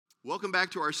Welcome back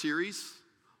to our series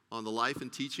on the life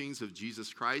and teachings of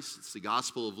Jesus Christ. It's the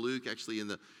Gospel of Luke. Actually, in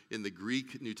the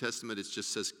Greek New Testament, it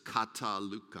just says kata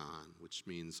Lukon, which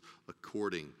means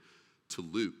according to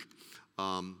Luke.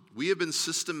 We have been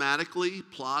systematically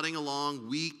plodding along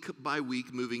week by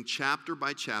week, moving chapter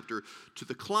by chapter to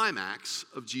the climax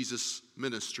of Jesus'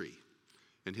 ministry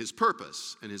and his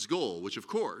purpose and his goal, which of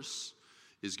course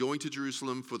is going to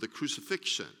Jerusalem for the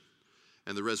crucifixion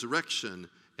and the resurrection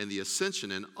and the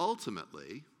ascension, and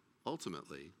ultimately,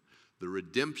 the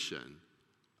redemption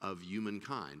of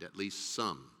humankind, at least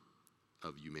some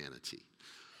of humanity.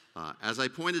 As I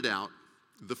pointed out,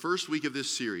 the first week of this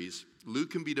series,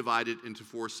 Luke can be divided into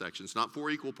four sections, not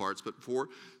four equal parts, but four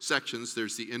sections.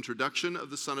 There's the introduction of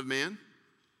the Son of Man,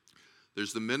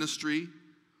 there's the ministry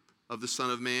of the Son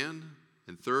of Man,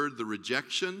 and third, the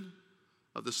rejection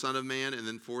of the Son of Man, and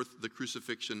then fourth, the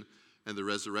crucifixion and the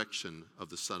resurrection of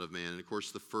the Son of Man. And of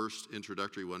course, the first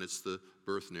introductory one, it's the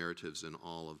birth narratives and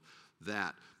all of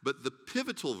that. But the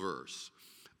pivotal verse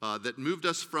that moved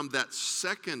us from that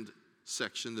second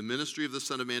section, the ministry of the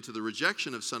Son of Man, to the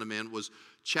rejection of Son of Man, was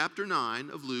chapter 9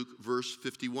 of Luke, verse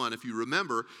 51. If you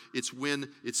remember, it's when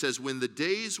it says, when the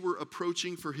days were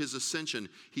approaching for his ascension,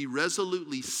 he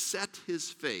resolutely set his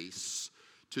face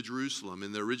to Jerusalem.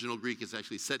 In the original Greek, it's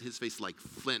actually set his face like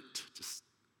flint, just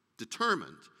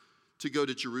determined to go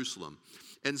to Jerusalem.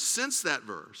 And since that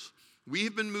verse, we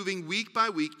have been moving week by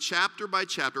week, chapter by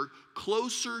chapter,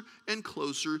 closer and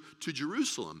closer to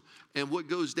Jerusalem. And what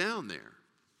goes down there,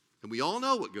 and we all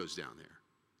know what goes down there,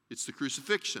 it's the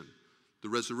crucifixion, the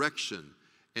resurrection,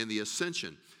 and the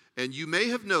ascension. And you may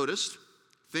have noticed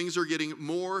things are getting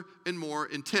more and more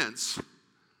intense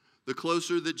the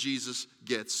closer that Jesus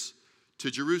gets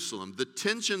to Jerusalem. The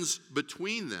tensions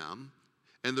between them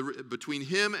and between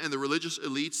him and the religious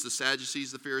elites, the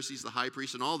Sadducees, the Pharisees, the high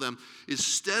priests, and all of them, is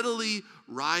steadily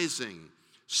rising.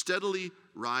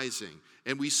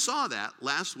 And we saw that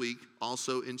last week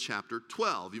also in chapter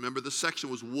 12. You remember the section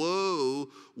was, woe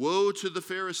to the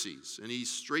Pharisees, and he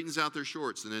straightens out their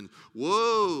shorts. And then,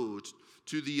 woe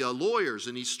to the lawyers,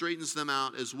 and he straightens them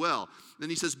out as well.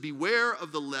 Then he says, beware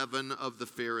of the leaven of the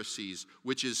Pharisees,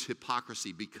 which is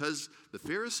hypocrisy, because the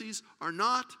Pharisees are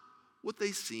not what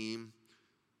they seem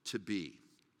to be.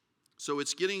 So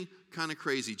it's getting kind of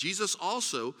crazy. Jesus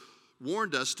also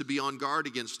warned us to be on guard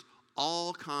against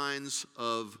all kinds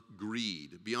of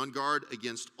greed. Be on guard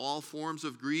against all forms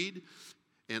of greed,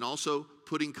 and also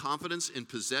putting confidence in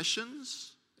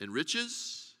possessions and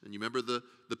riches. And you remember the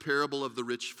parable of the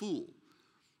rich fool.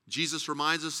 Jesus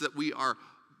reminds us that we are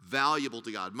valuable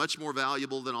to God, much more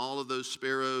valuable than all of those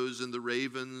sparrows and the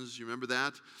ravens. You remember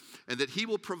that? And that he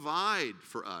will provide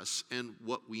for us and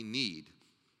what we need.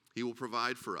 He will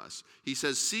provide for us. He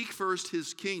says, seek first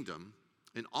his kingdom,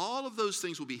 and all of those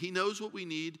things will be. He knows what we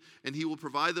need, and he will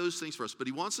provide those things for us. But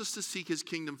he wants us to seek his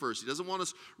kingdom first. He doesn't want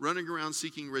us running around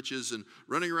seeking riches and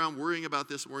running around worrying about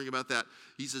this and worrying about that.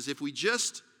 He says, if we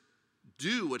just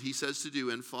do what he says to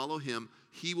do and follow him,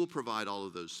 he will provide all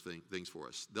of those things for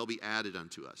us. They'll be added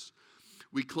unto us.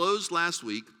 We closed last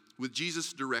week with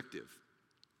Jesus' directive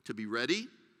to be ready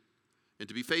and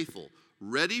to be faithful.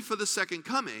 Ready for the second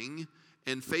coming,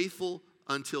 and faithful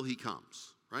until he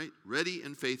comes, right? Ready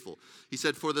and faithful. He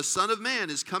said, for the Son of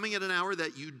Man is coming at an hour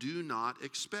that you do not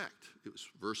expect. It was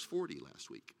verse 40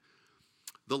 last week.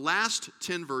 The last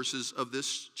 10 verses of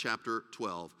this chapter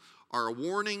 12 are a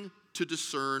warning to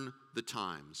discern the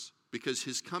times, because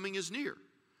his coming is near,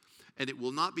 and it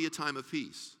will not be a time of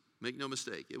peace. Make no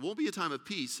mistake. It won't be a time of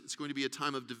peace. It's going to be a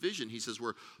time of division. He says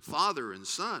where father and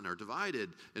son are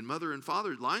divided, and mother and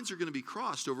father, lines are going to be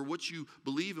crossed over what you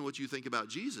believe and what you think about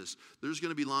Jesus. There's going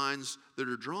to be lines that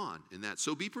are drawn in that.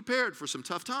 So be prepared for some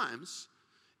tough times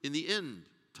in the end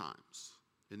times.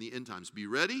 In the end times. Be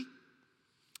ready,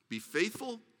 be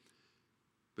faithful,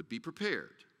 but be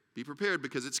prepared. Be prepared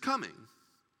because it's coming,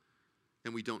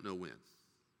 and we don't know when.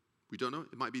 We don't know.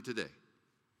 It might be today.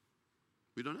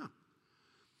 We don't know.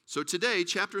 So today,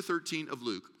 chapter 13 of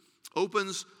Luke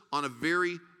opens on a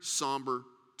very somber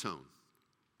tone.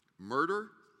 Murder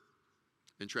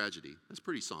and tragedy. That's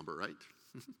pretty somber, right?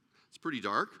 It's pretty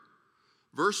dark.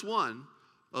 Verse 1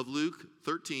 of Luke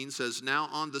 13 says, now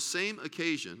on the same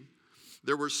occasion,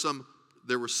 there were some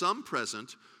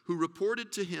present who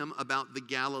reported to him about the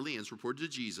Galileans, reported to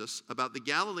Jesus, about the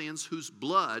Galileans whose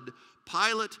blood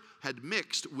Pilate had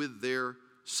mixed with their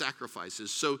sacrifices.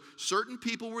 So certain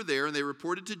people were there, and they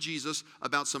reported to Jesus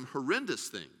about some horrendous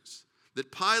things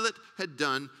that Pilate had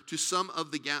done to some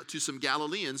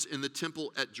Galileans in the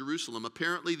temple at Jerusalem.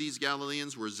 Apparently, these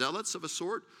Galileans were zealots of a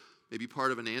sort, maybe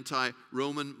part of an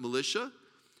anti-Roman militia,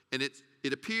 and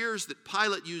it appears that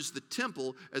Pilate used the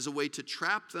temple as a way to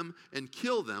trap them and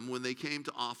kill them when they came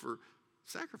to offer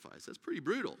sacrifice. That's pretty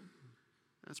brutal.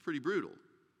 That's pretty brutal,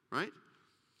 right?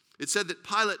 It said that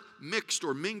Pilate mixed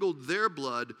or mingled their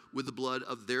blood with the blood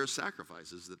of their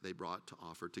sacrifices that they brought to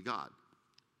offer to God.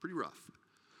 Pretty rough.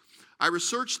 I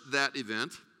researched that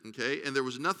event, okay, and there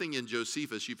was nothing in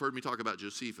Josephus. You've heard me talk about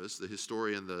Josephus, the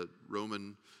historian, the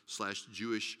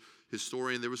Roman/Jewish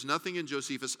historian. There was nothing in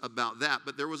Josephus about that,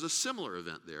 but there was a similar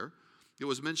event there. It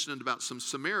was mentioned about some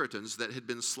Samaritans that had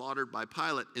been slaughtered by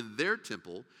Pilate in their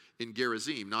temple in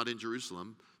Gerizim, not in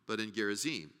Jerusalem, but in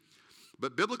Gerizim.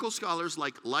 But biblical scholars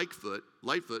like Lightfoot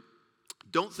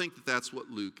don't think that that's what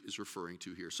Luke is referring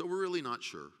to here. So we're really not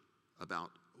sure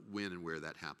about when and where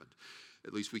that happened.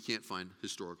 At least we can't find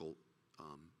historical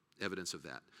evidence of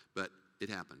that, but it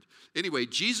happened. Anyway,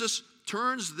 Jesus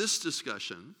turns this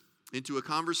discussion into a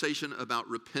conversation about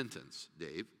repentance,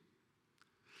 Dave,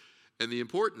 and the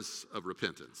importance of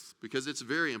repentance, because it's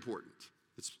very important.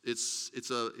 It's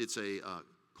a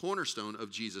cornerstone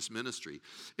of Jesus' ministry.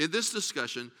 In this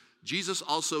discussion, Jesus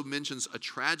also mentions a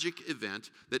tragic event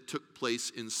that took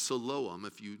place in Siloam.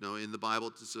 If you know, in the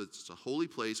Bible, it's a holy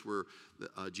place where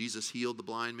Jesus healed the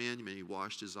blind man. He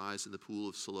washed his eyes in the pool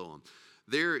of Siloam.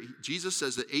 There, Jesus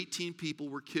says that 18 people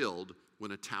were killed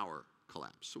when a tower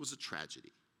collapsed. So it was a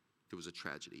tragedy. It was a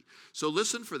tragedy. So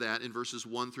listen for that in verses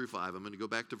 1 through 5. I'm going to go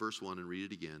back to verse 1 and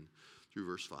read it again through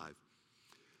verse 5. It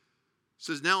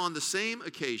says, "Now on the same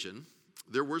occasion,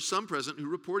 there were some present who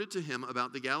reported to him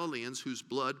about the Galileans whose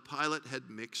blood Pilate had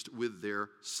mixed with their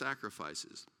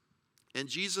sacrifices. And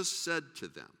Jesus said to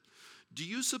them, 'Do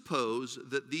you suppose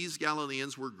that these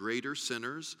Galileans were greater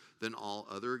sinners than all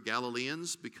other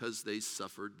Galileans because they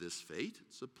suffered this fate?'"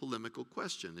 It's a polemical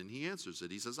question, and he answers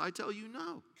it. He says, "I tell you,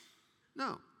 no.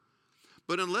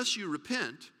 But unless you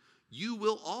repent, you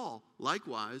will all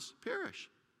likewise perish."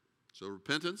 So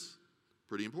repentance,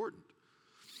 pretty important.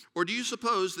 "Or do you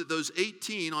suppose that those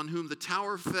 18 on whom the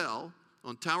tower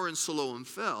in Siloam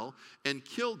fell and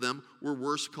killed them were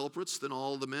worse culprits than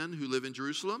all the men who live in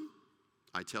Jerusalem?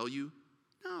 I tell you,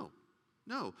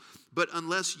 no. But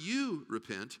unless you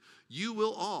repent, you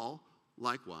will all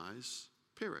likewise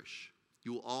perish."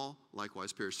 You will all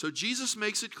likewise perish. So Jesus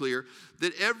makes it clear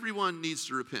that everyone needs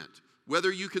to repent,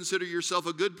 whether you consider yourself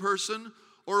a good person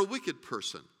or a wicked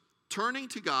person. Turning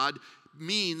to God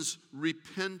means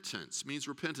repentance.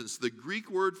 The Greek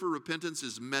word for repentance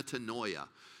is metanoia.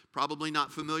 Probably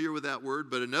not familiar with that word,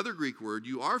 but another Greek word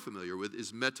you are familiar with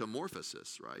is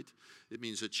metamorphosis, right? It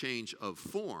means a change of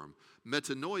form.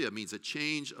 Metanoia means a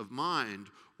change of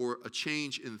mind or a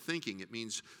change in thinking. It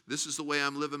means this is the way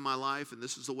I'm living my life and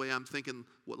this is the way I'm thinking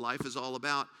what life is all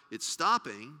about. It's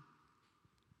stopping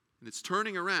and it's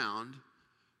turning around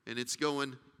and it's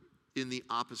going in the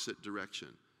opposite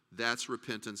direction. That's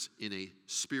repentance in a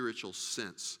spiritual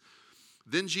sense.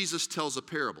 Then Jesus tells a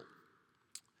parable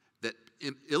that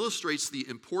illustrates the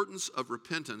importance of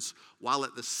repentance while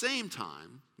at the same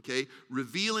time,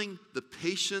 revealing the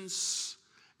patience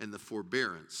and the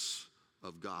forbearance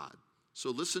of God. So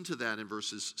listen to that in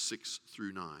verses 6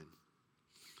 through 9.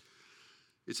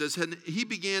 It says, "And he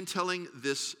began telling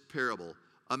this parable.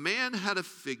 A man had a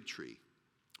fig tree,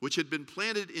 which had been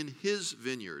planted in his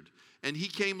vineyard, and he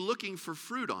came looking for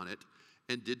fruit on it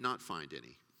and did not find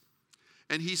any.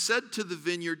 And he said to the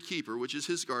vineyard keeper," which is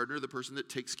his gardener, the person that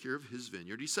takes care of his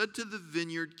vineyard, he said to the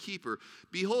vineyard keeper,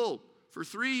 "Behold, for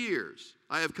 3 years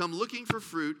I have come looking for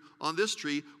fruit on this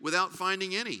tree without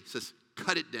finding any." He says,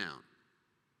 "Cut it down.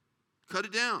 Cut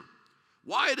it down.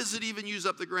 Why does it even use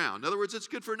up the ground?" In other words, it's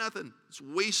good for nothing. It's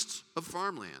waste of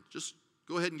farmland. Just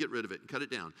go ahead and get rid of it and cut it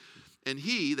down. And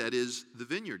he, that is the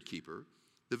vineyard keeper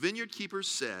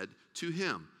said to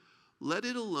him, "Let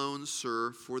it alone,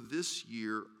 sir, for this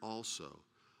year also,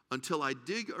 until I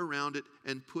dig around it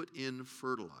and put in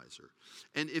fertilizer.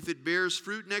 And if it bears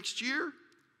fruit next year,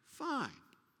 fine."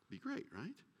 Be great,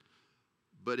 right?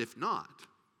 "But if not,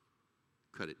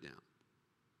 cut it down."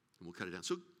 And we'll cut it down.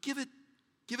 So give it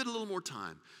a little more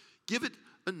time. Give it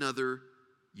another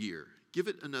year. Give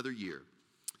it another year.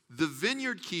 The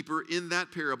vineyard keeper in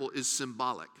that parable is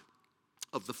symbolic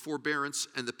of the forbearance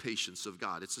and the patience of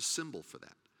God. It's a symbol for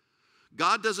that.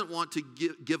 God doesn't want to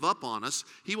give up on us.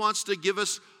 He wants to give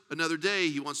us another day.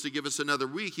 He wants to give us another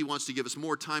week. He wants to give us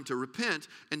more time to repent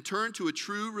and turn to a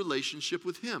true relationship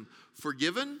with him.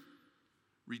 Forgiven,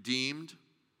 redeemed,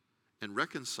 and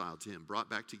reconciled to him, brought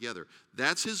back together.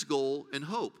 That's his goal and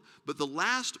hope. But the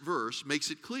last verse makes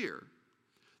it clear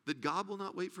that God will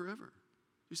not wait forever.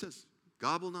 He says,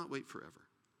 God will not wait forever.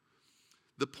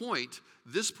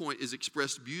 This point is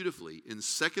expressed beautifully in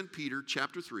 2 Peter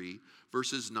chapter 3,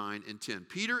 verses 9 and 10.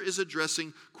 Peter is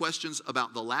addressing questions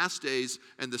about the last days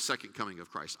and the second coming of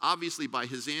Christ. Obviously, by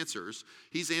his answers,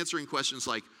 he's answering questions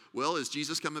like, well, is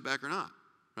Jesus coming back or not?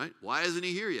 Right? Why isn't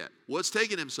he here yet? What's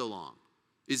taking him so long?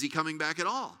 Is he coming back at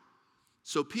all?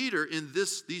 So Peter, in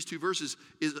these two verses,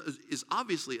 is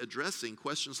obviously addressing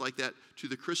questions like that to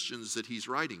the Christians that he's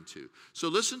writing to. So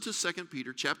listen to 2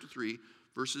 Peter chapter 3,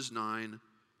 verses 9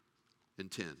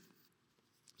 and 10. It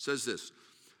says this,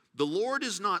 the Lord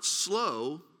is not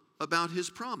slow about his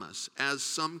promise, as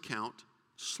some count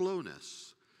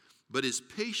slowness, but is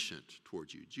patient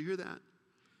toward you. Did you hear that?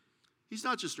 He's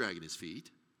not just dragging his feet.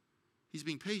 He's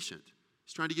being patient.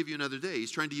 He's trying to give you another day.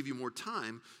 He's trying to give you more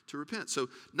time to repent. So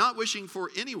not wishing for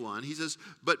anyone, he says,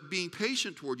 but being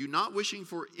patient toward you, not wishing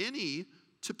for any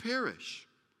to perish,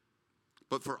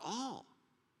 but for all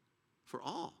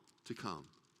to come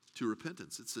to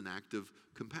repentance. It's an act of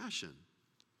compassion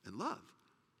and love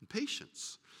and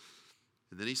patience.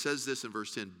 And then he says this in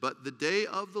verse 10, but the day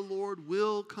of the Lord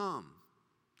will come.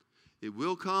 It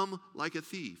will come like a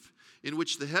thief, in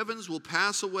which the heavens will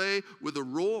pass away with a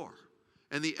roar,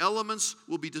 and the elements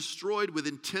will be destroyed with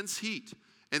intense heat,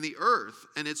 and the earth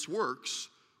and its works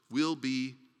will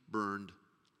be burned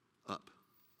up.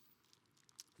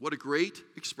 What a great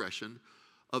expression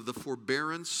of the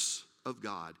forbearance of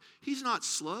God. He's not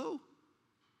slow.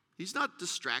 He's not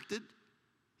distracted.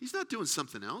 He's not doing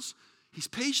something else. He's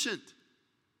patient.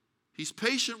 He's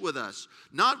patient with us,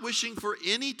 not wishing for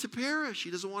any to perish.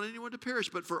 He doesn't want anyone to perish,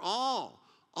 but for all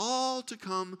to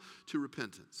come to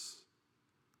repentance.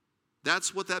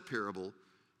 That's what that parable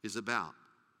is about.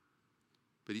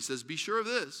 But he says, be sure of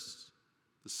this.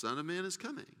 The Son of Man is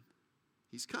coming.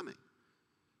 He's coming.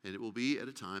 And it will be at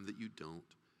a time that you don't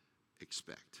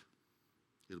expect.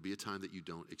 It'll be a time that you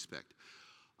don't expect.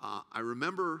 I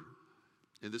remember,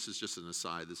 and this is just an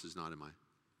aside, this is not in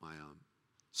my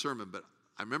sermon, but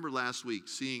I remember last week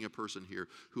seeing a person here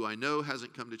who I know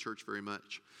hasn't come to church very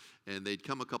much, and they'd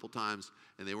come a couple times,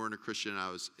 and they weren't a Christian. I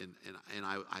was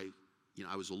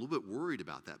a little bit worried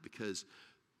about that, because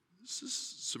this is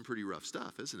some pretty rough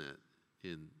stuff, isn't it,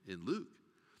 in Luke?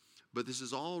 But this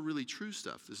is all really true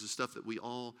stuff. This is stuff that we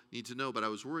all need to know. But I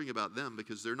was worrying about them,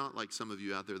 because they're not like some of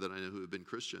you out there that I know who have been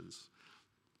Christians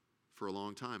for a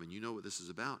long time, and you know what this is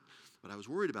about. But I was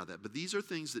worried about that. But these are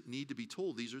things that need to be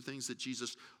told. These are things that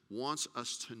Jesus wants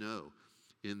us to know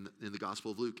in the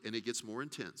Gospel of Luke. And it gets more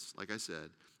intense, like I said,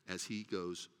 as he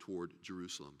goes toward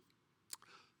Jerusalem.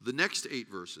 The next 8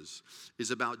 verses is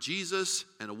about Jesus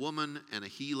and a woman and a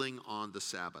healing on the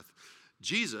Sabbath.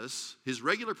 Jesus, his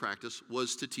regular practice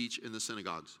was to teach in the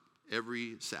synagogues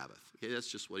every Sabbath. Okay,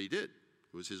 that's just what he did.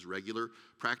 It was his regular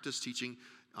practice, teaching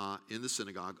in the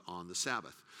synagogue on the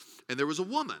Sabbath. And there was a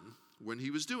woman, when he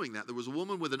was doing that, there was a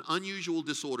woman with an unusual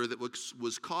disorder that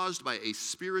was caused by a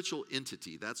spiritual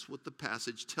entity. That's what the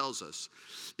passage tells us.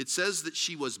 It says that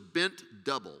she was bent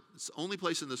double. It's the only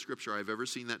place in the scripture I've ever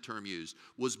seen that term used,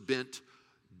 was bent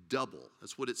double.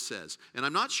 That's what it says. And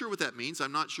I'm not sure what that means.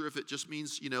 I'm not sure if it just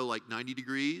means, like 90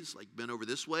 degrees, like bent over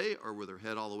this way, or with her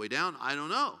head all the way down. I don't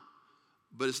know.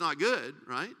 But it's not good,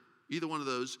 right? Either one of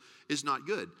those is not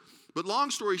good. But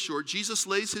long story short, Jesus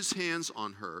lays his hands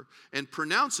on her and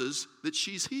pronounces that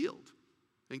she's healed.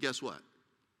 And guess what?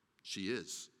 She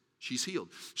is. She's healed.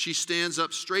 She stands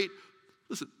up straight.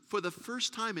 Listen, for the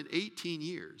first time in 18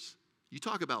 years, you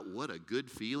talk about what a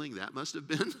good feeling that must have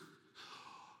been.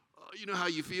 You know how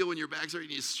you feel when your back's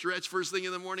hurting, you stretch first thing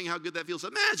in the morning, how good that feels.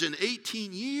 Imagine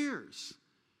 18 years.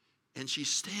 And she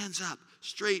stands up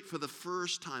straight for the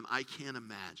first time. I can't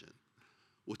imagine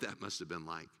what that must have been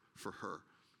like for her.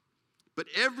 But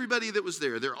everybody that was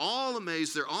there, they're all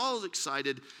amazed, they're all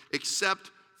excited, except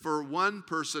for one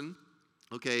person,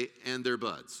 okay, and their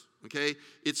buds, okay?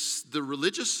 It's the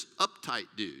religious uptight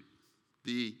dude,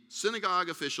 the synagogue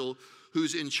official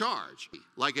who's in charge,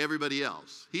 like everybody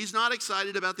else. He's not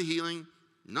excited about the healing,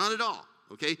 not at all,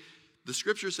 okay? The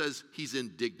scripture says he's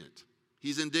indignant.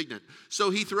 He's indignant.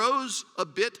 So he throws a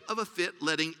bit of a fit,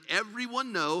 letting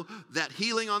everyone know that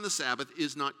healing on the Sabbath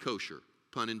is not kosher,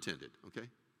 pun intended, okay?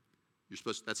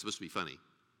 That's supposed to be funny.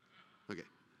 Okay.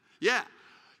 Yeah.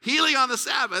 Healing on the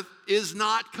Sabbath is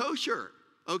not kosher.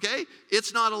 Okay?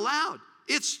 It's not allowed.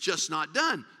 It's just not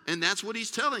done. And that's what he's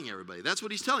telling everybody. That's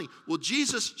what he's telling. Well,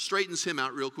 Jesus straightens him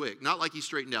out real quick. Not like he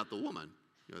straightened out the woman.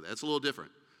 That's a little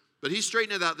different. But he's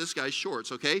straightening out this guy's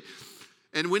shorts, okay?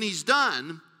 And when he's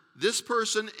done, this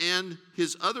person and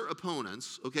his other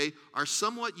opponents, okay, are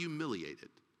somewhat humiliated.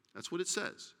 That's what it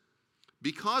says.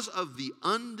 Because of the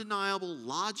undeniable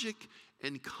logic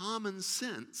and common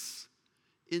sense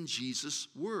in Jesus'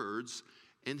 words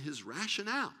and his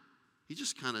rationale. He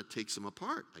just kind of takes them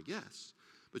apart, I guess.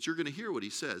 But you're going to hear what he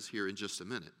says here in just a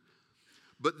minute.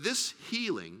 But this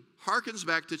healing harkens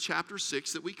back to chapter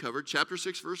 6 that we covered, chapter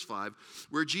 6, verse 5,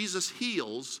 where Jesus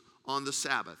heals on the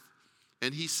Sabbath.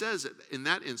 And he says, in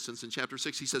that instance, in chapter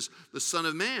 6, he says, the Son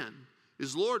of Man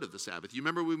is Lord of the Sabbath. You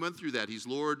remember we went through that. He's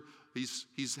Lord. He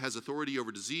has authority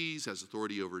over disease, has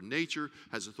authority over nature,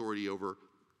 has authority over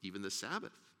even the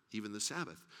Sabbath,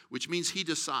 which means he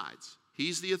decides.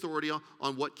 He's the authority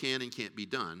on what can and can't be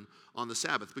done on the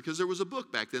Sabbath, because there was a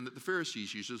book back then that the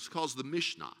Pharisees used. It was called the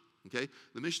Mishnah, okay?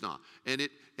 The Mishnah. And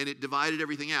it divided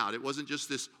everything out. It wasn't just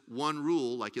this one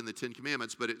rule like in the Ten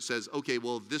Commandments, but it says, okay,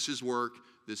 well, this is work,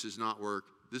 this is not work,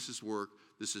 this is work,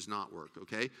 this is not work,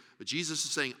 okay? But Jesus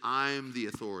is saying, I'm the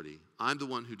authority. I'm the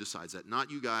one who decides that,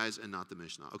 not you guys and not the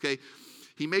Mishnah, okay?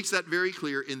 He makes that very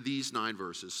clear in these 9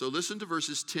 verses. So listen to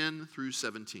verses 10 through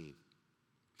 17.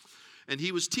 And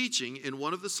he was teaching in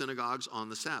one of the synagogues on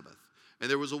the Sabbath. And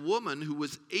there was a woman who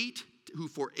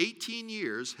for 18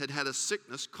 years had had a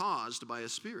sickness caused by a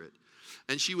spirit.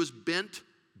 And she was bent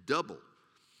double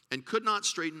and could not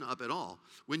straighten up at all.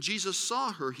 When Jesus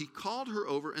saw her, he called her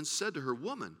over and said to her,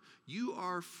 "Woman, you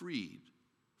are freed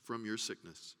from your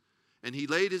sickness." And he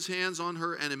laid his hands on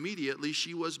her, and immediately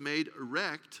she was made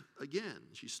erect again.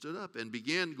 She stood up and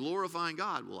began glorifying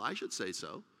God. Well, I should say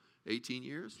so. 18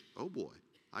 years? Oh boy,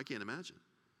 I can't imagine.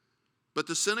 But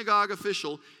the synagogue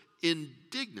official,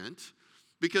 indignant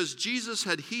because Jesus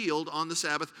had healed on the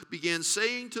Sabbath, began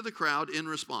saying to the crowd in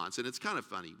response, and it's kind of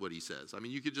funny what he says. I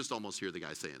mean, you could just almost hear the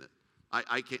guy saying it.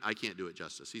 I can't do it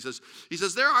justice. He says,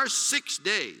 there are 6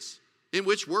 days in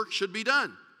which work should be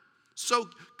done. So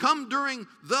come during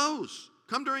those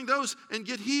and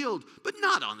get healed, but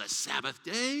not on the Sabbath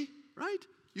day, right?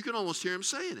 You can almost hear him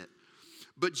saying it.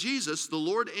 But Jesus, the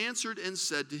Lord, answered and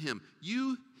said to him,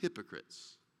 you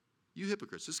hypocrites.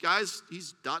 This guy's,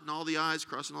 he's dotting all the I's,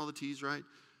 crossing all the T's, right?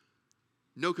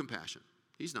 No compassion.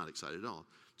 He's not excited at all.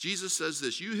 Jesus says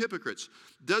this, you hypocrites,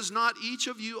 does not each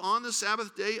of you on the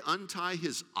Sabbath day untie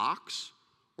his ox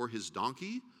or his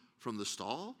donkey from the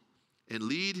stall and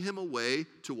lead him away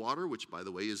to water, which, by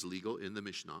the way, is legal in the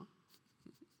Mishnah?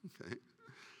 Okay.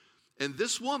 And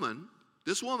this woman,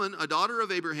 a daughter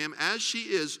of Abraham, as she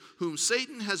is, whom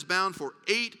Satan has bound for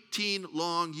 18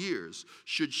 long years,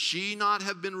 should she not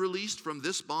have been released from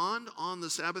this bond on the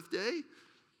Sabbath day?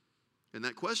 And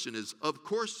that question is, of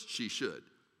course she should.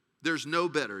 There's no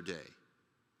better day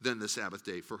than the Sabbath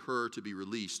day for her to be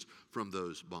released from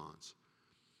those bonds.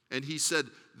 And he said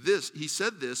this,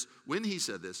 when he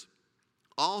said this,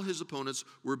 all his opponents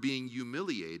were being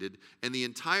humiliated, and the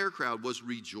entire crowd was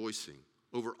rejoicing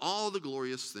over all the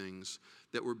glorious things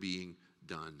that were being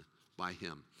done by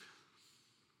him.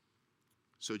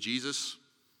 So Jesus,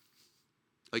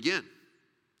 again,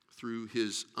 through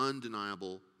his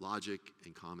undeniable logic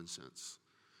and common sense,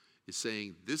 is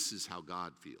saying this is how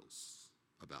God feels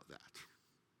about that.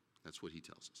 That's what he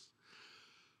tells us.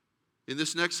 In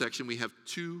this next section, we have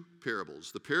 2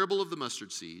 parables, the parable of the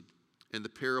mustard seed and the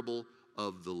parable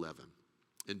of the leaven.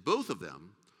 And both of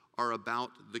them are about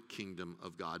the kingdom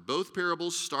of God. Both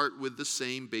parables start with the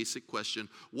same basic question.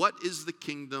 What is the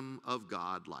kingdom of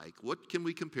God like? What can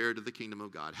we compare to the kingdom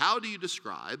of God? How do you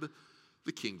describe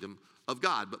the kingdom of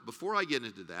God? But before I get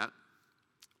into that,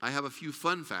 I have a few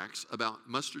fun facts about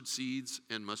mustard seeds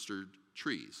and mustard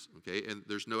trees, okay? And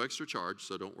there's no extra charge,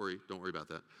 so don't worry about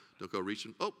that. Don't go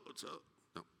reaching. No,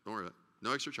 don't worry about it.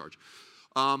 No extra charge.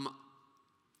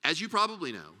 As you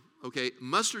probably know, okay,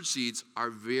 mustard seeds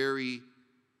are very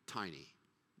tiny,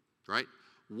 right?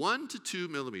 1 to 2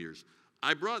 millimeters.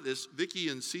 I brought this. Vicki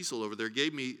and Cecil over there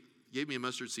gave me a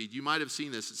mustard seed. You might have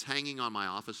seen this. It's hanging on my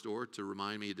office door to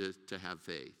remind me to have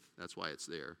faith. That's why it's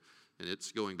there. And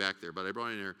it's going back there. But I brought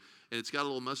it in there, and it's got a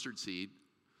little mustard seed.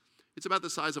 It's about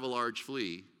the size of a large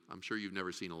flea. I'm sure you've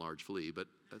never seen a large flea, but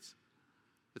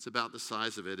it's about the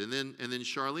size of it. And then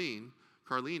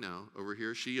Carlino over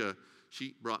here,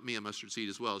 she brought me a mustard seed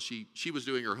as well. She was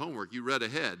doing her homework. You read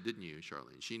ahead, didn't you,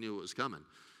 Charlene? She knew it was coming.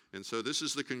 And so this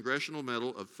is the Congressional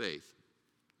Medal of Faith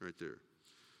right there.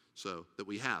 So that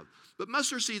we have. But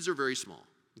mustard seeds are very small,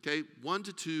 okay? 1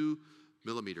 to 2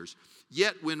 millimeters.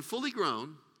 Yet when fully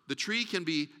grown, the tree can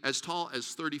be as tall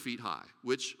as 30 feet high,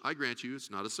 which I grant you, it's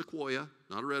not a sequoia,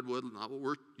 not a redwood, not what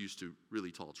we're used to,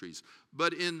 really tall trees.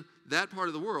 But in that part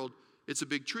of the world, it's a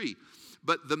big tree.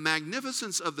 But the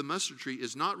magnificence of the mustard tree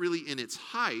is not really in its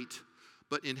height,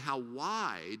 but in how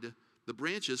wide the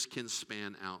branches can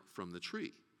span out from the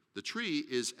tree. The tree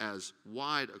is as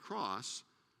wide across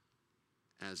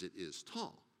as it is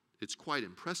tall. It's quite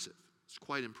impressive. It's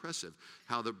quite impressive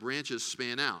how the branches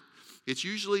span out. It's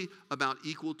usually about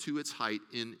equal to its height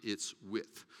in its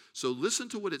width. So listen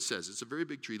to what it says. It's a very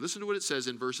big tree. Listen to what it says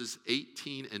in verses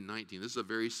 18 and 19. This is a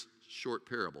very short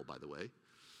parable, by the way.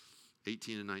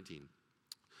 18 and 19.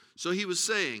 So he was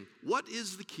saying, what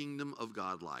is the kingdom of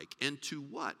God like? And to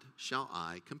what shall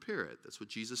I compare it? That's what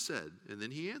Jesus said. And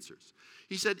then he answers.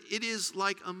 He said, it is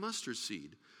like a mustard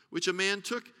seed, which a man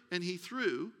took and he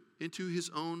threw into his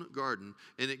own garden.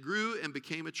 And it grew and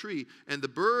became a tree. And the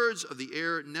birds of the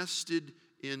air nested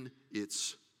in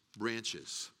its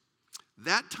branches.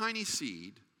 That tiny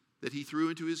seed that he threw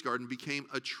into his garden became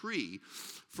a tree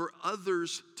for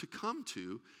others to come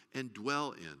to and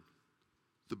dwell in.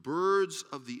 The birds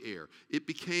of the air. It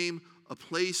became a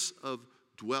place of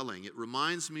dwelling. It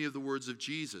reminds me of the words of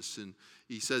Jesus. And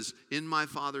he says, in my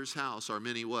Father's house are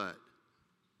many what?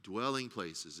 Dwelling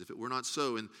places. If it were not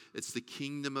so, and it's the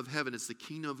kingdom of heaven. It's the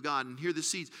kingdom of God. And here the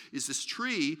seeds is this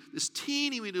tree, this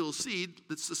teeny little seed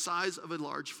that's the size of a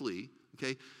large flea,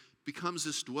 okay, becomes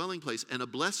this dwelling place and a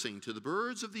blessing to the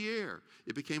birds of the air.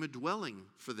 It became a dwelling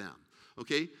for them.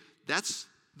 Okay, that's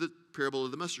the parable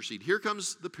of the mustard seed. Here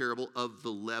comes the parable of the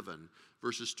leaven,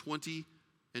 verses 20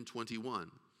 and 21.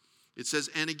 It says,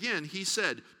 and again he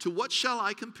said, to what shall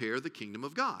I compare the kingdom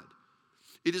of God?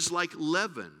 It is like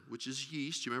leaven, which is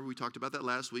yeast. You remember we talked about that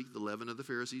last week. The leaven of the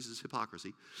Pharisees is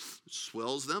hypocrisy. It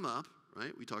swells them up,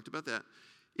 right? We talked about that.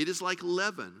 It is like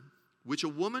leaven, which a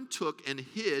woman took and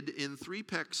hid in 3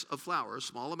 pecks of flour, a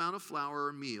small amount of flour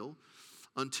or meal,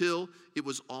 until it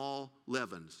was all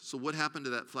leavened. So what happened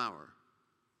to that flour?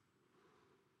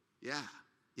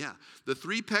 Yeah. The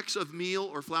 3 pecks of meal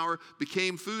or flour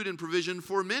became food and provision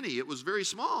for many. It was very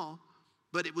small,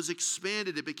 but it was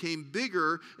expanded. It became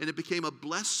bigger, and it became a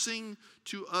blessing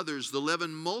to others. The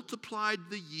leaven multiplied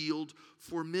the yield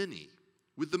for many.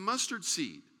 With the mustard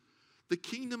seed, the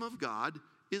kingdom of God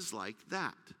is like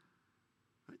that.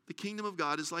 Right? The kingdom of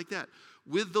God is like that.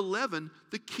 With the leaven,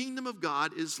 the kingdom of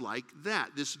God is like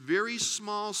that. This very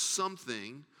small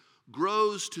something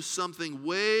grows to something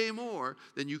way more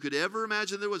than you could ever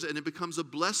imagine there was, and it becomes a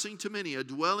blessing to many, a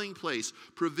dwelling place,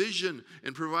 provision,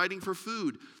 and providing for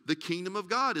food. The kingdom of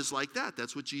God is like that.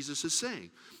 That's what Jesus is saying.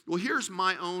 Well, here's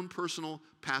my own personal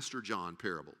Pastor John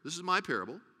parable. This is my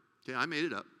parable. Okay, I made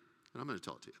it up, and I'm going to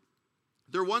tell it to you.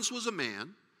 There once was a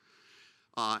man,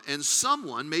 and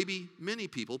someone, maybe many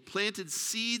people, planted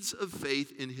seeds of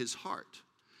faith in his heart.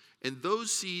 And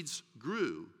those seeds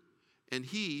grew, and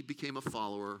he became a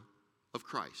follower of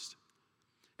Christ.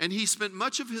 And he spent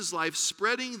much of his life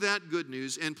spreading that good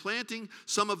news and planting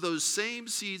some of those same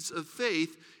seeds of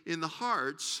faith in the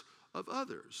hearts of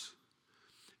others.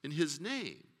 And his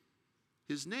name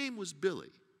was Billy.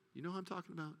 You know who I'm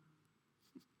talking about?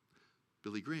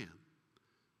 Billy Graham.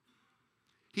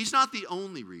 He's not the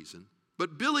only reason,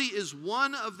 but Billy is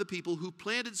one of the people who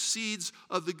planted seeds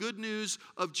of the good news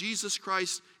of Jesus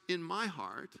Christ in my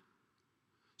heart,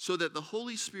 so that the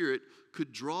Holy Spirit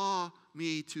could draw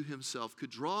me to himself, could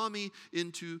draw me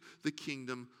into the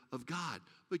kingdom of God.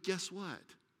 But guess what?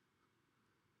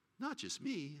 Not just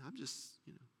me, I'm just,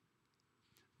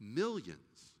 millions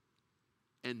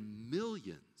and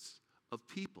millions of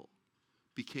people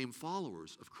became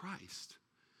followers of Christ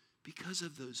because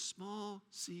of those small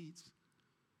seeds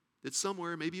that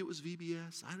somewhere, maybe it was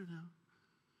VBS, I don't know,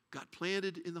 got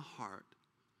planted in the heart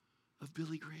of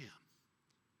Billy Graham.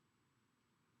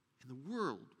 And the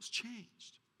world was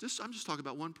changed. I'm just talking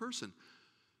about one person.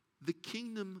 The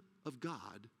kingdom of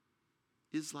God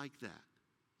is like that.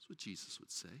 That's what Jesus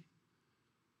would say.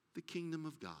 The kingdom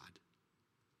of God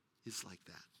is like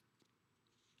that.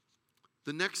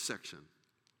 The next section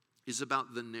is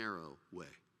about the narrow way.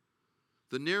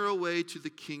 The narrow way to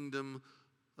the kingdom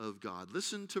of God.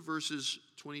 Listen to verses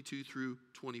 22 through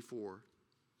 24.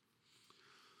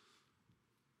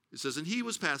 It says, and he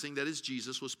was passing, that is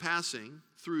Jesus, was passing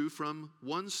through from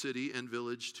one city and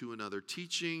village to another,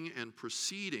 teaching and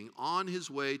proceeding on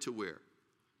his way to where?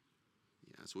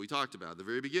 Yeah, that's what we talked about at the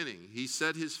very beginning. He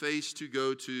set his face to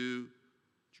go to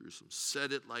Jerusalem,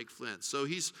 set it like flint. So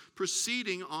he's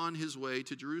proceeding on his way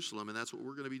to Jerusalem, and that's what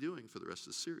we're going to be doing for the rest of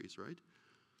the series, right?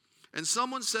 And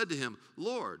someone said to him,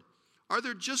 Lord, are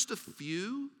there just a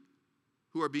few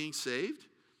who are being saved?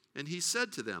 And he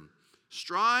said to them,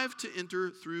 strive to enter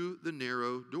through the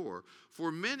narrow door.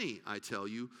 For many, I tell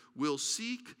you, will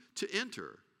seek to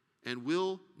enter and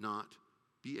will not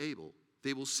be able.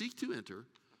 They will seek to enter,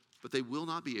 but they will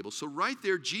not be able. So right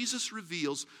there, Jesus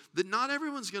reveals that not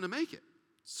everyone's going to make it.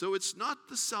 So it's not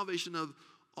the salvation of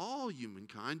all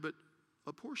humankind, but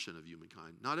a portion of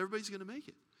humankind. Not everybody's going to make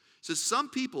it. It says some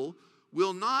people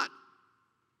will not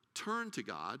turn to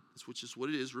God, which is what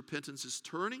it is. Repentance is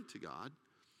turning to God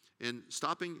and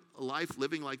stopping a life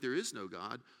living like there is no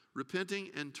God, repenting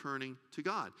and turning to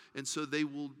God. And so they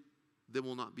will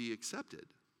not be accepted.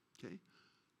 Okay?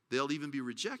 They'll even be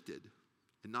rejected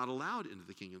and not allowed into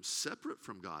the kingdom, separate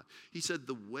from God. He said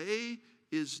the way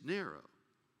is narrow.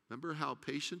 Remember how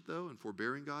patient, though, and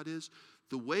forbearing God is?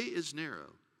 The way is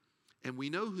narrow. And we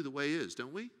know who the way is,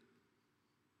 don't we?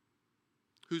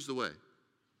 Who's the way?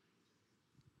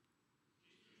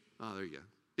 Oh, there you go.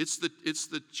 It's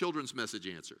the children's message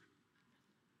answer.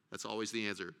 That's always the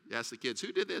answer. You ask the kids,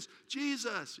 who did this?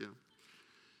 Jesus. You know.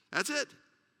 That's it.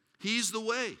 He's the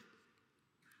way.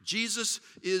 Jesus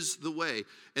is the way.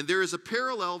 And there is a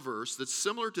parallel verse that's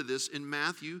similar to this in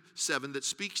Matthew 7 that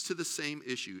speaks to the same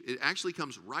issue. It actually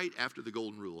comes right after the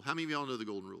golden rule. How many of y'all know the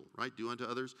golden rule, right? Do unto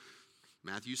others.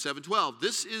 Matthew 7:12.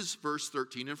 This is verse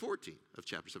 13 and 14 of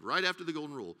chapter 7, right after the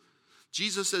golden rule.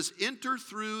 Jesus says, enter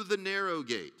through the narrow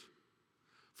gate.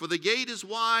 For the gate is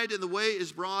wide and the way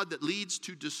is broad that leads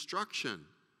to destruction.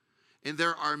 And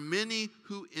there are many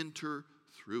who enter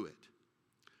through it.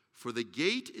 For the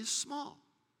gate is small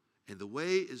and the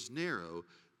way is narrow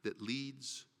that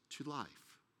leads to life.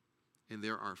 And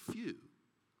there are few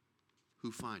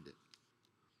who find it.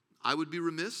 I would be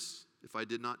remiss if I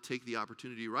did not take the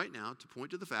opportunity right now to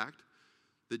point to the fact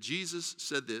that Jesus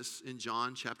said this in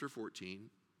John chapter 14,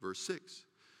 verse 6.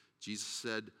 Jesus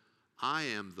said, I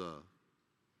am the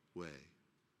way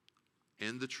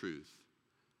and the truth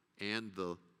and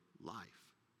the life.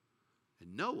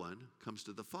 And no one comes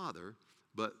to the Father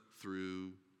but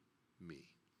through me.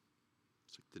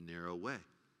 It's like the narrow way,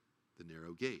 the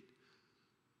narrow gate.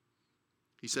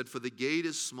 He said, for the gate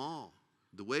is small.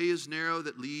 The way is narrow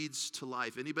that leads to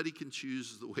life. Anybody can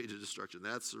choose the way to destruction.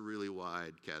 That's a really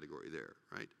wide category there,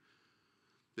 right?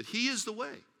 But he is the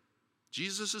way.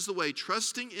 Jesus is the way.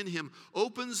 Trusting in him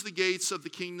opens the gates of the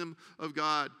kingdom of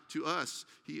God to us.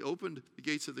 He opened the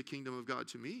gates of the kingdom of God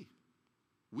to me.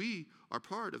 We are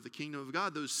part of the kingdom of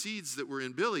God. Those seeds that were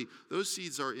in Billy, those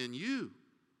seeds are in you.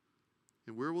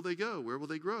 And where will they go? Where will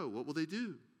they grow? What will they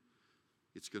do?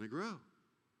 It's going to grow.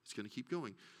 It's going to keep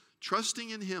going. Trusting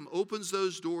in him opens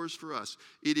those doors for us.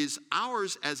 It is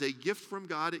ours as a gift from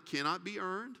God. It cannot be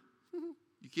earned.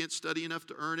 You can't study enough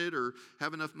to earn it or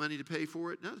have enough money to pay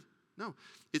for it. No.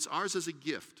 It's ours as a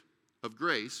gift of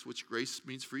grace, which grace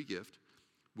means free gift,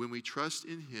 when we trust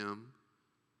in him,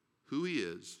 who he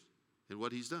is, and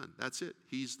what he's done. That's it.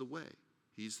 He's the way.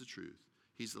 He's the truth.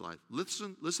 He's the life.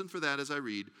 Listen for that as I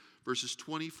read verses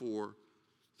 24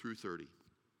 through 30.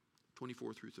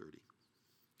 24 through 30.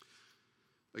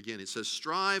 Again, it says,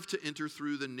 strive to enter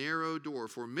through the narrow door,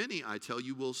 for many, I tell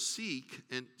you, will seek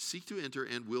to enter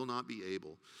and will not be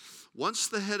able. Once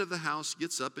the head of the house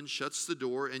gets up and shuts the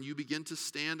door, and you begin to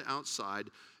stand outside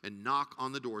and knock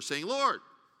on the door, saying, Lord,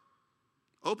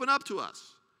 open up to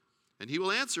us. And he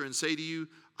will answer and say to you,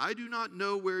 I do not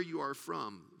know where you are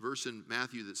from. Verse in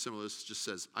Matthew that's similar just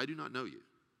says, I do not know you.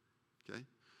 Okay?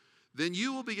 Then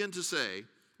you will begin to say,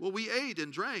 well, we ate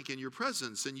and drank in your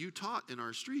presence, and you taught in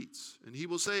our streets. And he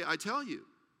will say, I tell you,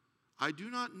 I do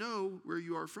not know where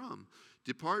you are from.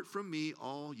 Depart from me,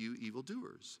 all you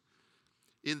evildoers.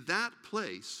 In that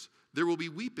place there will be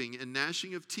weeping and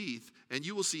gnashing of teeth, and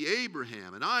you will see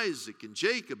Abraham and Isaac and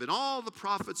Jacob and all the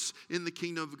prophets in the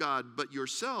kingdom of God, but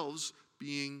yourselves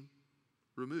being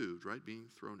removed, right? Being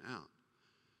thrown out.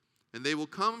 And they will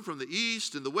come from the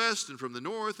east and the west and from the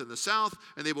north and the south,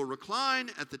 and they will recline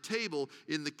at the table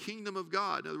in the kingdom of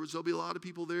God. In other words, there'll be a lot of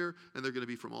people there, and they're going to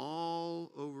be from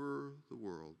all over the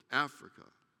world. Africa,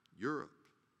 Europe,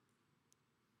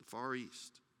 the Far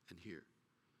East, and here.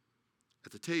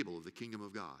 At the table of the kingdom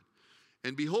of God.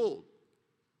 And behold,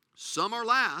 some are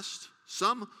last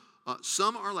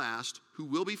who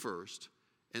will be first,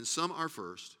 and some are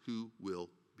first who will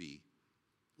be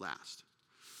last.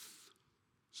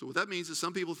 So what that means is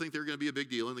some people think they're going to be a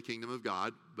big deal in the kingdom of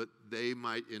God, but they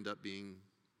might end up being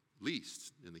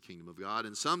least in the kingdom of God.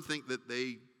 And some think that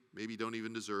they maybe don't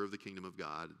even deserve the kingdom of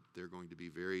God. They're going to be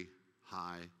very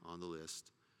high on the list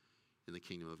in the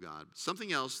kingdom of God.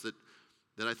 Something else that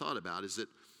I thought about is that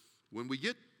when we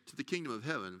get to the kingdom of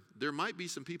heaven, there might be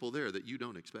some people there that you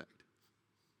don't expect.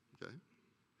 Okay?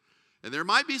 And there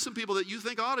might be some people that you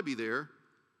think ought to be there,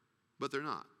 but they're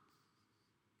not.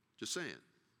 Just saying.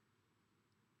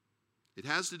 It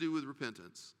has to do with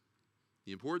repentance.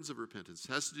 The importance of repentance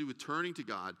has to do with turning to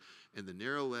God and the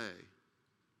narrow way.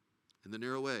 In the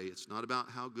narrow way, it's not about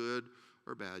how good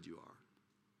or bad you are.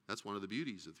 That's one of the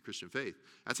beauties of the Christian faith.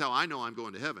 That's how I know I'm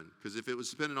going to heaven. Because if it was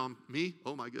dependent on me,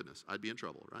 oh my goodness, I'd be in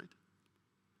trouble, right?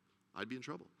 I'd be in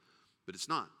trouble. But it's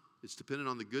not. It's dependent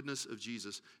on the goodness of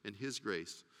Jesus and his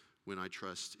grace when I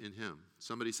trust in him.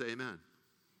 Somebody say amen.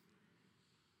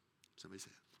 Somebody say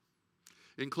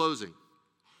it. In closing,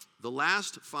 the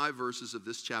last 5 verses of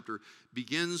this chapter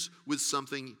begins with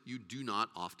something you do not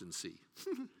often see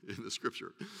in the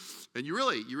scripture. And you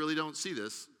really don't see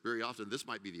this very often. This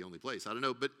might be the only place. I don't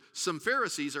know. But some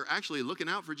Pharisees are actually looking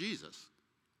out for Jesus.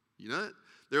 You know that?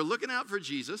 They're looking out for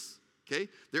Jesus. Okay?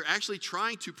 They're actually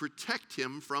trying to protect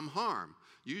him from harm.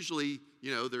 Usually,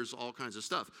 there's all kinds of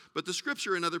stuff. But the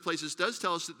scripture in other places does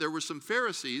tell us that there were some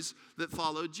Pharisees that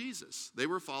followed Jesus. They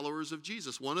were followers of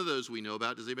Jesus. One of those we know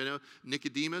about, does anybody know?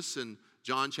 Nicodemus in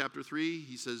John chapter 3,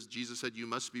 Jesus said, you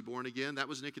must be born again. That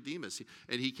was Nicodemus.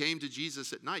 And he came to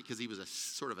Jesus at night because he was a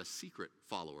sort of a secret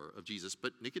follower of Jesus.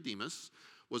 But Nicodemus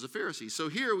was a Pharisee. So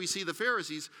here we see the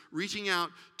Pharisees reaching out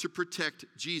to protect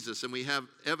Jesus. And we have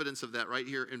evidence of that right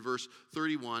here in verse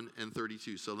 31 and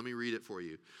 32. So let me read it for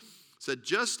you. Said,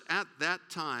 just at that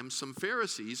time, some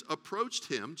Pharisees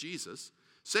approached him, Jesus,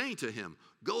 saying to him,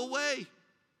 go away,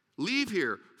 leave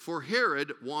here, for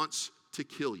Herod wants to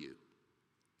kill you.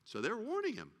 So they're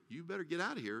warning him, you better get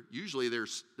out of here. Usually they're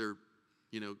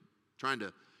trying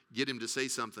to get him to say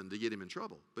something to get him in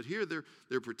trouble. But here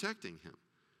they're protecting him.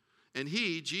 And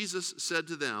Jesus said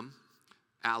to them,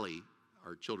 Allie,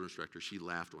 our children's director, she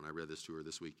laughed when I read this to her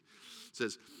this week,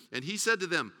 says, and he said to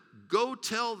them, go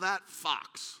tell that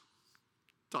fox.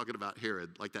 Talking about Herod,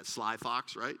 like that sly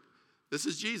fox, right? This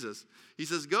is Jesus. He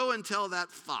says, go and tell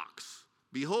that fox,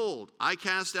 behold, I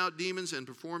cast out demons and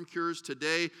perform cures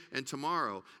today and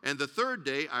tomorrow. And the third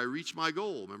day I reach my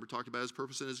goal. Remember, talked about his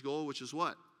purpose and his goal, which is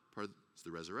what? It's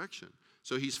the resurrection.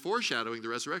 So he's foreshadowing the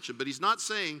resurrection, but he's not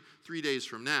saying 3 days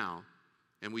from now.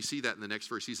 And we see that in the next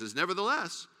verse. He says,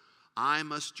 nevertheless, I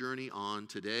must journey on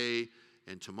today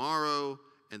and tomorrow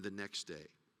and the next day.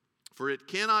 For it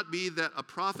cannot be that a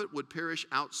prophet would perish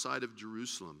outside of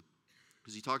Jerusalem.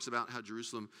 Because he talks about how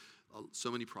Jerusalem,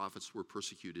 so many prophets were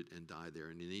persecuted and died there.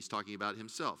 And he's talking about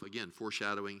himself, again,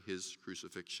 foreshadowing his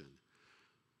crucifixion.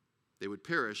 They would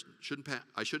perish,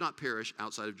 I should not perish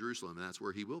outside of Jerusalem, and that's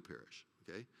where he will perish.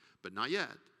 Okay? But not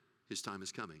yet. His time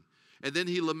is coming. And then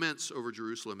he laments over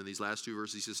Jerusalem in these last 2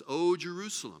 verses. He says, O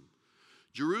Jerusalem,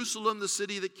 Jerusalem, the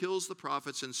city that kills the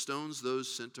prophets and stones those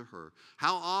sent to her.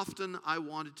 How often I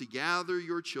wanted to gather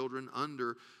your children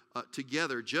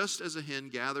together, just as a hen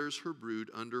gathers her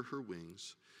brood under her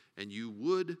wings, and you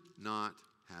would not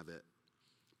have it.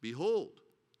 Behold,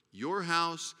 your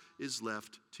house is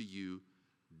left to you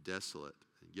desolate.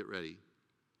 And get ready.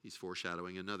 He's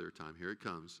foreshadowing another time. Here it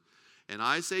comes. And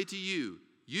I say to you,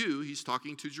 he's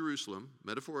talking to Jerusalem,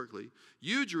 metaphorically,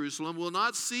 you, Jerusalem, will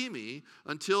not see me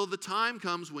until the time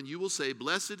comes when you will say,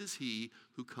 blessed is he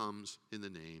who comes in the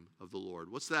name of the Lord.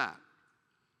 What's that?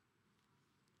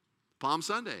 Palm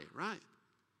Sunday, right.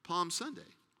 Palm Sunday.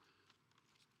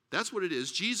 That's what it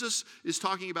is. Jesus is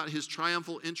talking about his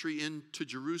triumphal entry into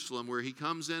Jerusalem, where he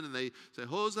comes in and they say,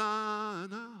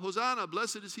 Hosanna, Hosanna,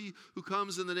 blessed is he who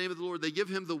comes in the name of the Lord. They give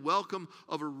him the welcome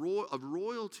of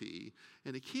royalty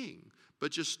and a king.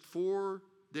 But just 4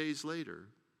 days later,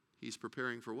 he's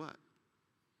preparing for what?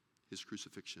 His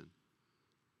crucifixion.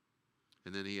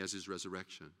 And then he has his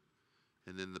resurrection.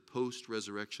 And then the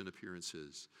post-resurrection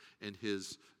appearances and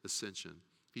his ascension.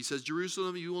 He says,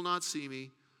 Jerusalem, you will not see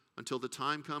me until the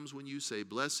time comes when you say,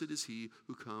 blessed is he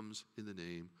who comes in the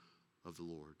name of the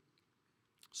Lord.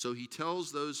 So he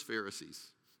tells those Pharisees,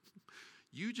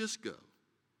 you just go.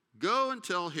 Go and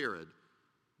tell Herod,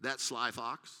 that sly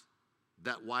fox,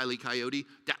 that wily coyote,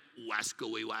 that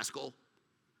wascally wascal.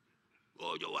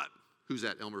 Oh, you know what? Who's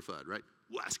that? Elmer Fudd, right?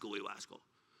 Wascally wascal.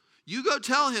 You go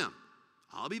tell him,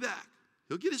 I'll be back.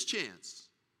 He'll get his chance.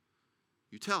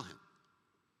 You tell him,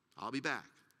 I'll be back.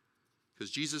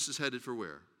 Because Jesus is headed for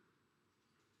where?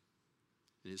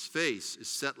 And his face is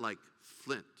set like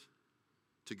flint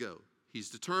to go. He's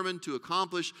determined to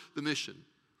accomplish the mission,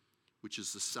 which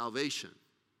is the salvation,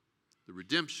 the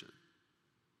redemption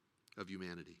of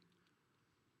humanity.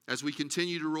 As we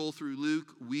continue to roll through Luke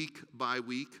week by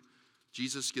week,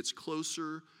 Jesus gets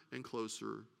closer and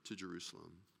closer to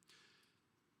Jerusalem.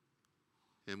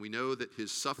 And we know that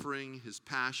his suffering, his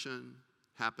passion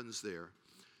happens there.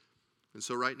 And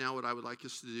so right now what I would like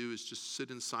us to do is just sit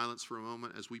in silence for a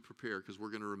moment as we prepare, because we're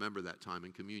going to remember that time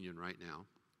in communion right now.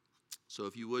 So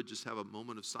if you would, just have a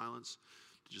moment of silence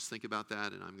to just think about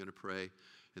that, and I'm going to pray,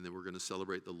 and then we're going to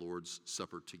celebrate the Lord's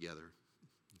Supper together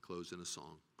and close in a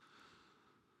song.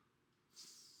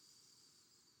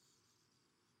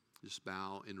 Just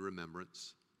bow in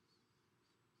remembrance.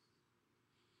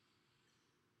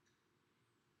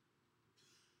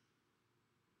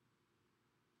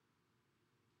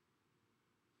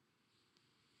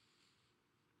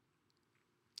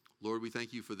 Lord, we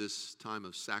thank you for this time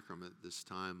of sacrament, this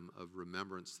time of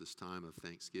remembrance, this time of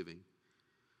thanksgiving,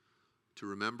 to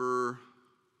remember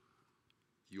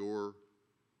your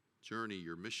journey,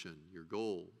 your mission, your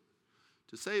goal,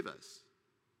 to save us.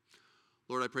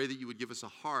 Lord, I pray that you would give us a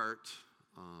heart,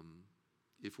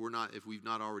 if we've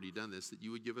not already done this, that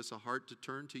you would give us a heart to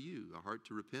turn to you, a heart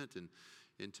to repent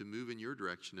and to move in your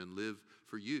direction and live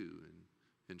for you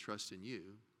and trust in you,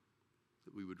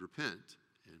 that we would repent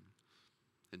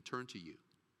and turn to you.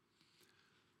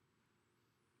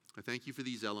 I thank you for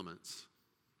these elements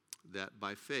that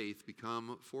by faith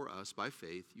become for us, by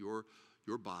faith, your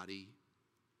body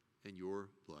and your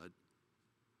blood.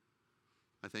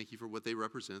 I thank you for what they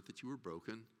represent, that you were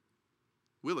broken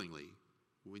willingly.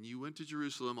 When you went to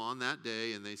Jerusalem on that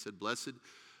day and they said, Blessed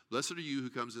are you who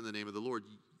comes in the name of the Lord.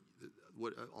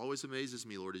 What always amazes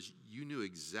me, Lord, is you knew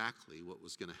exactly what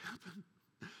was going to happen.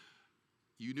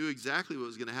 You knew exactly what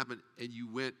was going to happen, and you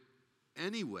went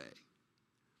anyway.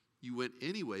 You went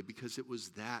anyway because it was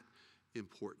that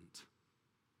important.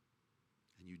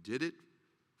 And you did it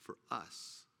for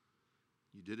us.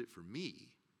 You did it for me.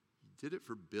 You did it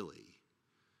for Billy.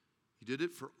 You did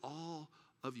it for all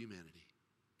of humanity.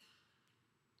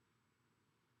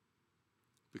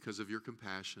 Because of your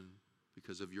compassion,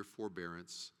 because of your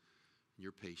forbearance and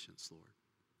your patience, Lord.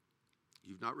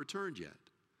 You've not returned yet,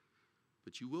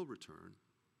 but you will return.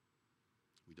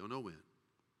 We don't know when.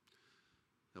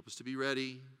 Help us to be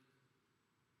ready.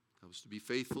 Help us to be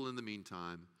faithful in the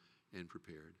meantime and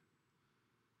prepared.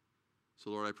 So,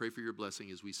 Lord, I pray for your blessing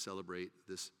as we celebrate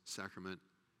this sacrament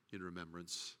in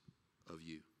remembrance of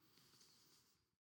you.